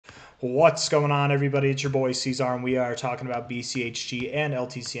What's going on, everybody? It's your boy C-Zar, and we are talking about BCHG and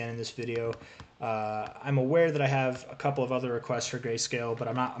LTCN in this video. I'm aware that I have a couple of other requests for grayscale, but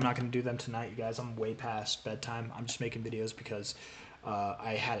I'm not going to do them tonight, you guys. I'm way past bedtime. I'm just making videos because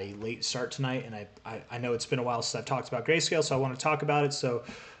I had a late start tonight, and I know it's been a while since I've talked about grayscale, so I want to talk about it. So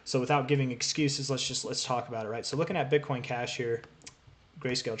without giving excuses, let's talk about it, right? So looking at Bitcoin Cash here,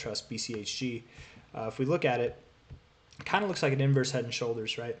 Grayscale Trust BCHG. If we look at it, kind of looks like an inverse head and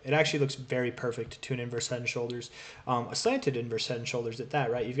shoulders, right? It actually looks very perfect to an inverse head and shoulders, a slanted inverse head and shoulders at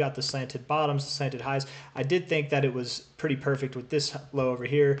that, right? You've got the slanted bottoms, the slanted highs. I did think that it was pretty perfect with this low over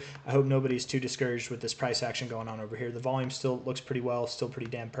here. I hope nobody's too discouraged with this price action going on over here. The volume still looks pretty well, still pretty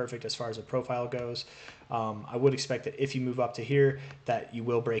damn perfect as far as the profile goes. I would expect that if you move up to here, that you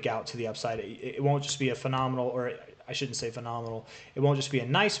will break out to the upside. It won't just be a phenomenal, or I shouldn't say phenomenal, it won't just be a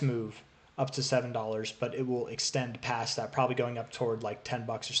nice move up to $7, but it will extend past that, probably going up toward like $10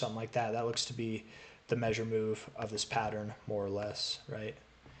 or something like that. That looks to be the measure move of this pattern, more or less, right?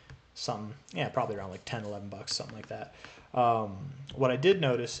 Something, yeah, probably around like 10, 11 bucks, something like that. What I did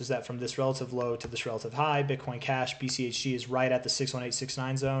notice is that from this relative low to this relative high, Bitcoin Cash, BCHG is right at the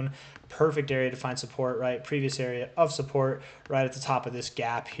 61869 zone. Perfect area to find support, right? Previous area of support right at the top of this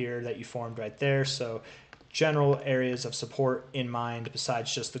gap here that you formed right there. So general areas of support in mind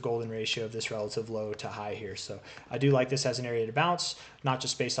besides just the golden ratio of this relative low to high here. So I do like this as an area to bounce, not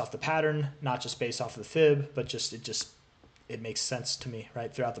just based off the pattern, not just based off of the fib, but it makes sense to me,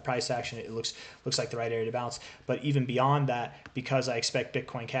 right? Throughout the price action, it looks like the right area to bounce. But even beyond that, because I expect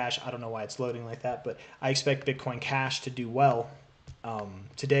Bitcoin Cash, I don't know why it's loading like that, but I expect Bitcoin Cash to do well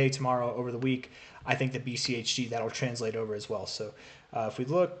today, tomorrow, over the week. I think the BCHG, that'll translate over as well. So if we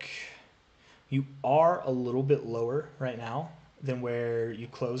look, you are a little bit lower right now than where you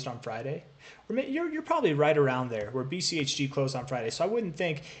closed on Friday. Or you're probably right around there where BCHG closed on Friday. So I wouldn't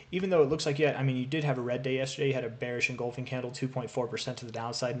think, even though it looks like you did have a red day yesterday. You had a bearish engulfing candle, 2.4% to the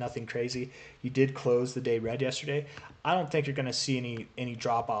downside, nothing crazy. You did close the day red yesterday. I don't think you're going to see any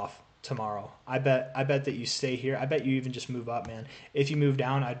drop off tomorrow. I bet that you stay here. I bet you even just move up, man. If you move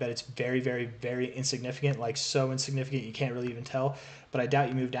down, I bet it's very, very, very insignificant, like so insignificant you can't really even tell. But I doubt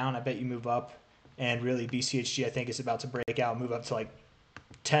you move down. I bet you move up. And really, BCHG, I think, is about to break out, move up to like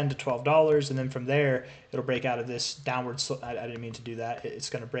 $10 to $12, and then from there, it'll break out of this downward. I didn't mean to do that. It's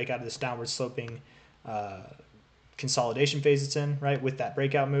going to break out of this downward sloping consolidation phase it's in, right, with that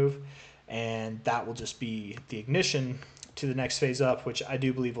breakout move, and that will just be the ignition to the next phase up, which I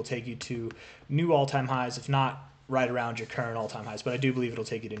do believe will take you to new all-time highs, if not right around your current all-time highs. But I do believe it'll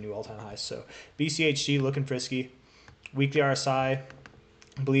take you to new all-time highs. So BCHG looking frisky. Weekly RSI,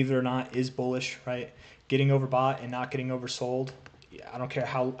 believe it or not, is bullish, right? Getting overbought and not getting oversold. I don't care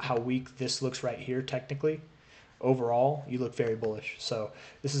how weak this looks right here technically. Overall, you look very bullish. So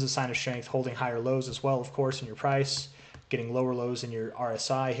this is a sign of strength, holding higher lows as well, of course, in your price, getting lower lows in your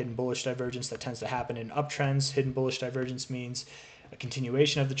RSI, hidden bullish divergence. That tends to happen in uptrends. Hidden bullish divergence means a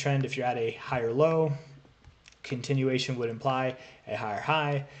continuation of the trend. If you're at a higher low, continuation would imply a higher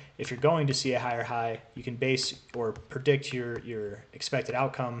high. If you're going to see a higher high, you can base or predict your expected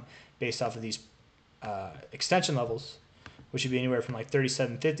outcome based off of these extension levels, which would be anywhere from like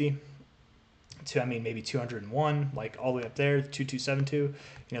 3750 to maybe 201, like all the way up there, 2272,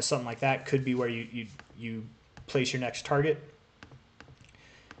 something like that could be where you place your next target.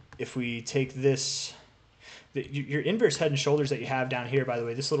 If we take this, your inverse head and shoulders that you have down here, by the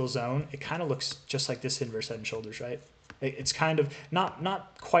way, this little zone, it kind of looks just like this inverse head and shoulders, right? It's kind of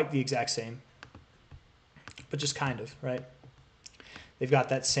not quite the exact same, but just kind of, right? They've got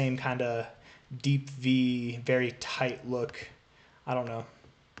that same kind of deep V, very tight look. I don't know,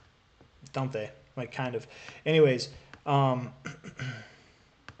 don't they? Like kind of. Anyways, from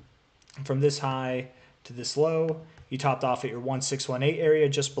this high to this low, you topped off at your 1618 area,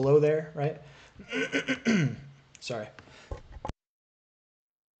 just below there, right? Sorry.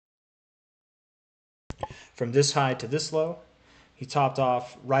 From this high to this low, he topped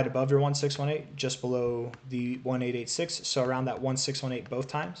off right above your 1618, just below the 1886, so around that 1618 both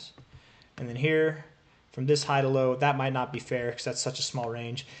times. And then here, from this high to low, that might not be fair because that's such a small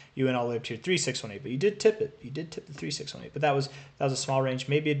range. You went all the way up to your 3618, but you did tip it. You did tip the 3618, but that was a small range.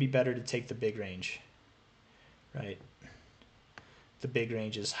 Maybe it'd be better to take the big range, right? The big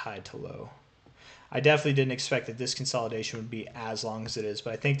range is high to low. I definitely didn't expect that this consolidation would be as long as it is,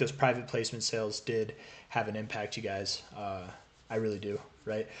 but I think those private placement sales did have an impact, you guys. I really do,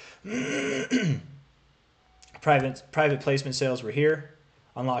 right? Private placement sales were here,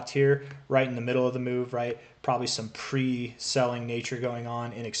 unlocked here, right in the middle of the move, right? probably some pre-selling nature going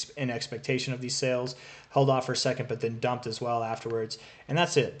on in expectation of these sales. Held off for a second, but then dumped as well afterwards. And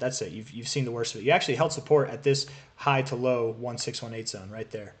that's it. That's it. You've seen the worst of it. You actually held support at this high to low 1618 zone right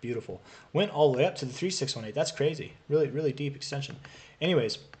there. Beautiful. Went all the way up to the 3618. That's crazy. Really, really deep extension.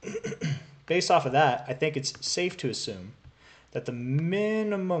 Anyways, based off of that, I think it's safe to assume that the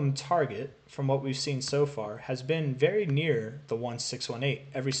minimum target from what we've seen so far has been very near the 1618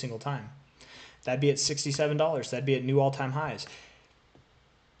 every single time. That'd be at $67. That'd be at new all-time highs.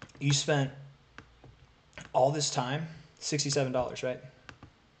 You spent all this time, $67, right?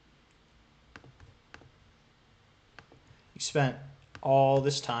 You spent all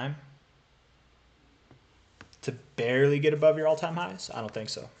this time to barely get above your all-time highs? I don't think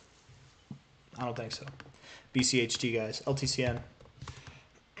so. I don't think so. BCHG, guys. LTCN.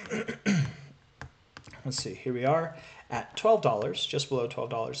 Let's see. Here we are at $12, just below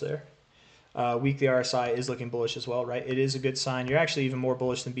 $12 there. Weekly RSI is looking bullish as well, right? It is a good sign. You're actually even more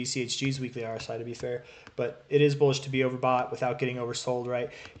bullish than BCHG's weekly RSI, to be fair. But it is bullish to be overbought without getting oversold, right?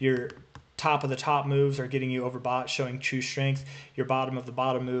 Your top of the top moves are getting you overbought, showing true strength. Your bottom of the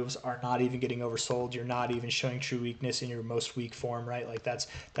bottom moves are not even getting oversold. You're not even showing true weakness in your most weak form, right? Like that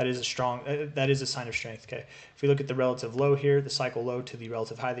is a strong, that is a sign of strength. Okay. If we look at the relative low here, the cycle low to the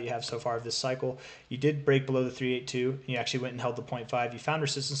relative high that you have so far of this cycle, you did break below the 382. And you actually went and held the 0.5. You found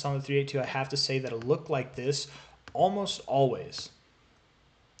resistance on the 382. I have to say that a look like this almost always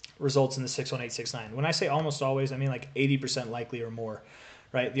results in the 61869. When I say almost always, I mean like 80% likely or more.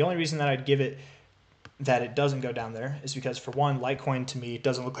 Right. The only reason that I'd give it that it doesn't go down there is because, for one, Litecoin to me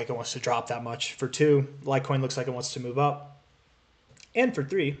doesn't look like it wants to drop that much. For two, Litecoin looks like it wants to move up. And for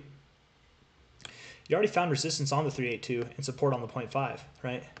three, you already found resistance on the 382 and support on the 0.5,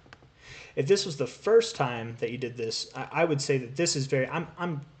 right? If this was the first time that you did this, I would say that this is very,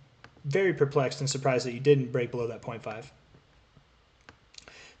 I'm very perplexed and surprised that you didn't break below that 0.5.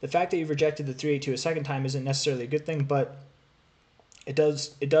 The fact that you've rejected the 382 a second time isn't necessarily a good thing, but it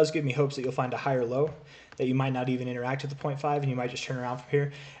does give me hopes that you'll find a higher low, that you might not even interact with the 0.5 and you might just turn around from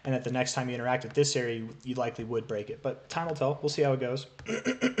here, and that the next time you interact with this area, you likely would break it. But time will tell. We'll see how it goes.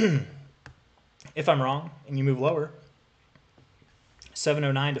 If I'm wrong and you move lower,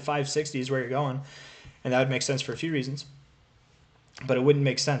 709 to 560 is where you're going, and that would make sense for a few reasons. But it wouldn't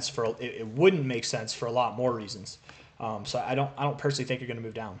make sense for a lot more reasons. So I don't personally think you're going to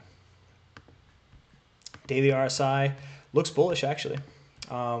move down. Daily RSI looks bullish, actually.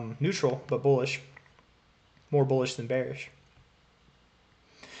 Neutral, but bullish. More bullish than bearish.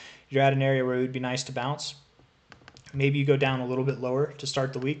 You're at an area where it would be nice to bounce. Maybe you go down a little bit lower to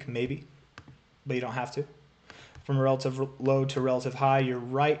start the week, maybe. But you don't have to. From a relative low to relative high, you're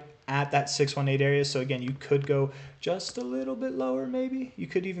right at that 618 area. So again, you could go just a little bit lower, maybe. You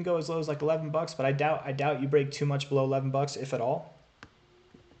could even go as low as like $11, but I doubt you break too much below $11, if at all.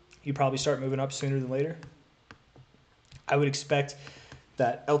 You probably start moving up sooner than later. I would expect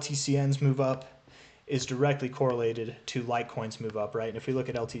that LTCN's move up is directly correlated to Litecoin's move up, right? And if we look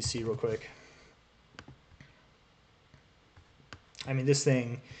at LTC real quick, I mean, this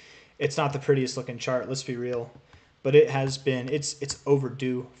thing, it's not the prettiest looking chart, let's be real, but it has been, it's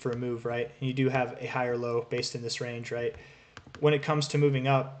overdue for a move, right? And you do have a higher low based in this range, right? When it comes to moving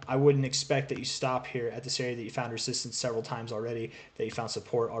up, I wouldn't expect that you stop here at this area that you found resistance several times already, that you found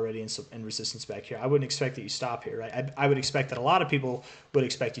support already and resistance back here. I wouldn't expect that you stop here, right? I would expect that a lot of people would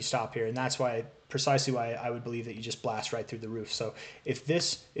expect you stop here, and that's precisely why I would believe that you just blast right through the roof. So if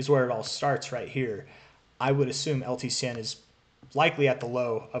this is where it all starts right here, I would assume LTCN is likely at the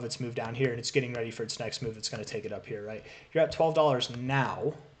low of its move down here, and it's getting ready for its next move. It's going to take it up here, right? You're at $12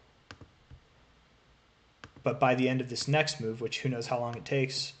 now. But by the end of this next move, which who knows how long it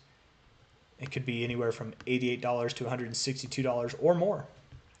takes, it could be anywhere from $88 to $162 or more.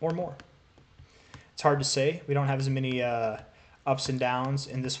 It's hard to say. We don't have as many ups and downs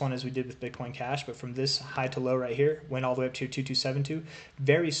in this one as we did with Bitcoin Cash, but from this high to low right here, went all the way up to your 2272,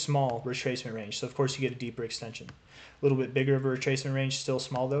 very small retracement range. So of course you get a deeper extension. A little bit bigger of a retracement range, still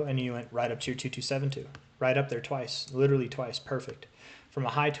small though, and you went right up to your 2272. Right up there twice, literally twice, perfect. From a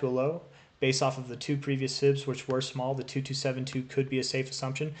high to a low, based off of the two previous fibs, which were small, the 2272 could be a safe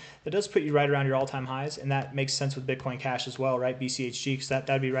assumption. That does put you right around your all-time highs, and that makes sense with Bitcoin Cash as well, right? BCHG, because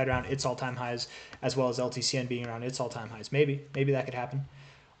that'd be right around its all-time highs, as well as LTCN being around its all-time highs. Maybe that could happen.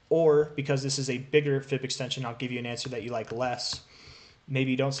 Or, because this is a bigger fib extension, I'll give you an answer that you like less. Maybe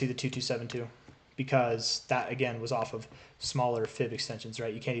you don't see the 2272, because that, again, was off of smaller fib extensions,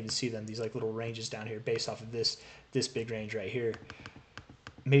 right? You can't even see them, these like little ranges down here based off of this big range right here.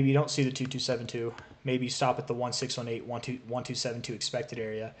 Maybe you don't see the 2272. Maybe you stop at the 1618, 1272 expected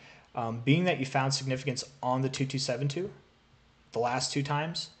area. Being that you found significance on the 2272, the last two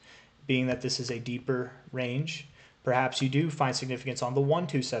times, being that this is a deeper range, perhaps you do find significance on the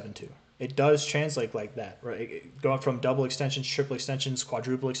 1272. It does translate like that, right? Going from double extensions, triple extensions,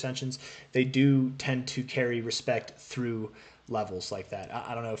 quadruple extensions, they do tend to carry respect through levels like that.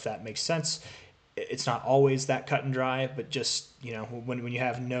 I don't know if that makes sense. It's not always that cut and dry, but just, you know, when you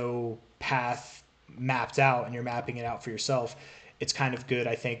have no path mapped out and you're mapping it out for yourself, it's kind of good.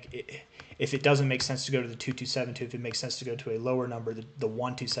 I think if it doesn't make sense to go to the 2272, if it makes sense to go to a lower number, the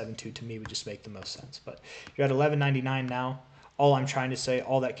 1272 to me would just make the most sense. But you're at 1199 now. All I'm trying to say,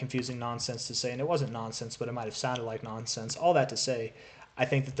 all that confusing nonsense to say, and it wasn't nonsense, but it might have sounded like nonsense, all that to say, I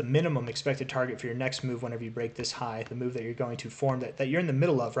think that the minimum expected target for your next move whenever you break this high, the move that you're going to form, that you're in the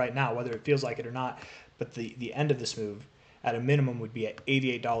middle of right now, whether it feels like it or not, but the end of this move at a minimum would be at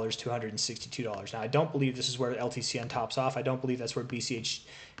 $88 to $162. Now, I don't believe this is where LTCN tops off. I don't believe that's where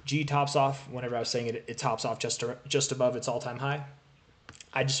BCHG tops off. Whenever I was saying it tops off just above its all-time high.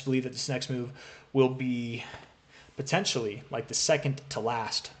 I just believe that this next move will be potentially like the second to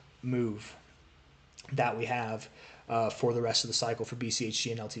last move that we have for the rest of the cycle for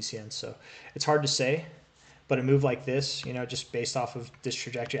BCHG and LTCN. So it's hard to say, but a move like this, you know, just based off of this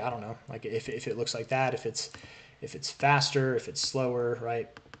trajectory, I don't know, like if it looks like that, if it's faster, if it's slower, right?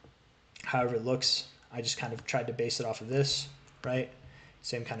 However it looks, I just kind of tried to base it off of this, right?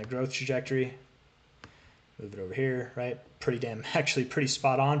 Same kind of growth trajectory. Move it over here, right? Actually pretty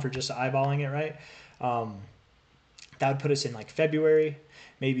spot on for just eyeballing it, right? That would put us in like February.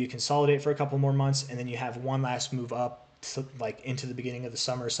 Maybe you consolidate for a couple more months, and then you have one last move up to like into the beginning of the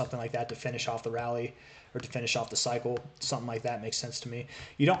summer or something like that to finish off the rally or to finish off the cycle. Something like that makes sense to me.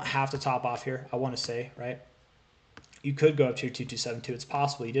 You don't have to top off here, I want to say, right? You could go up to your 2272. It's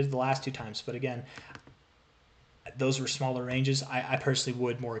possible. You did it the last two times, but again, those were smaller ranges. I personally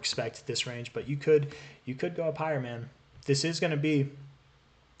would more expect this range, but you could go up higher, man. This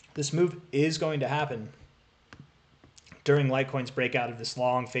move is going to happen during Litecoin's breakout of this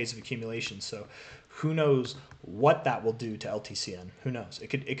long phase of accumulation. So who knows what that will do to LTCN? Who knows? It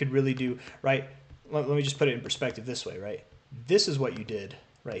could really do, right? Let me just put it in perspective this way, right? This is what you did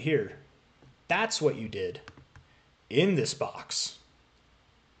right here. That's what you did in this box.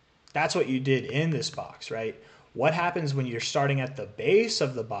 That's what you did in this box, right? What happens when you're starting at the base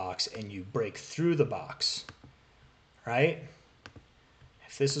of the box and you break through the box, right?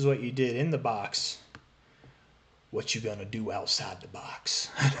 If this is what you did in the box, what you gonna do outside the box?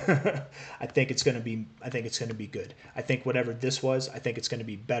 I think it's gonna be good. I think whatever this was, I think it's gonna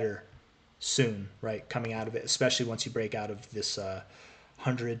be better soon, right? Coming out of it, especially once you break out of this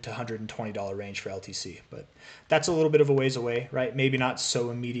 $100 to $120 range for LTC. But that's a little bit of a ways away, right? Maybe not so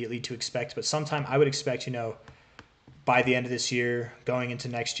immediately to expect, but sometime I would expect, you know, by the end of this year, going into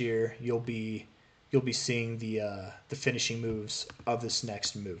next year, you'll be seeing the finishing moves of this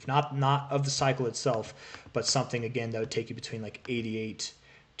next move. Not of the cycle itself, but something again that would take you between like 88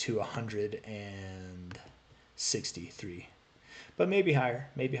 to 163. But maybe higher,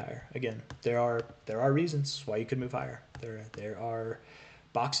 maybe higher. Again, there are reasons why you could move higher. There are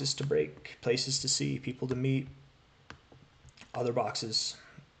boxes to break, places to see, people to meet, other boxes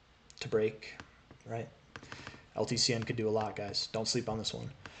to break, right? LTCN could do a lot, guys. Don't sleep on this one.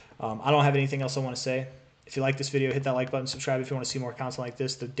 I don't have anything else I want to say. If you like this video, hit that like button, subscribe if you want to see more content like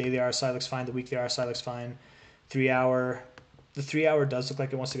this. The daily RSI looks fine. The weekly RSI looks fine. The 3 hour does look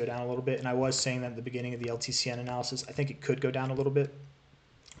like it wants to go down a little bit, and I was saying that at the beginning of the LTCN analysis. I think it could go down a little bit,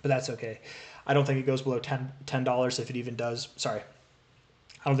 but that's okay. I don't think it goes below $10 if it even does. Sorry.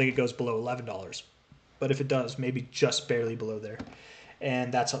 I don't think it goes below $11, but if it does, maybe just barely below there.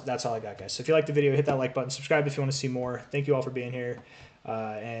 And that's all I got, guys. So if you like the video, hit that like button, subscribe if you want to see more. Thank you all for being here,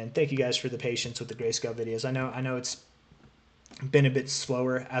 and thank you guys for the patience with the grayscale videos. I know it's been a bit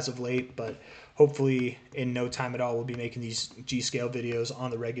slower as of late, but hopefully in no time at all we'll be making these G-scale videos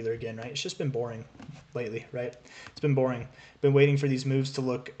on the regular again, right? It's just been boring lately, right? It's been boring. Been waiting for these moves to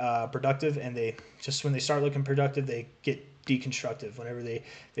look productive, and when they start looking productive, they get deconstructive. Whenever they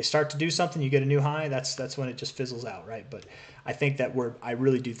start to do something, you get a new high, that's when it just fizzles out, right? But I think that I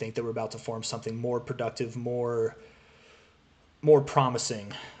really do think that we're about to form something more productive, more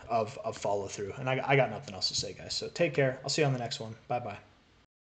promising of follow through. And I got nothing else to say, guys. So take care. I'll see you on the next one. Bye-bye.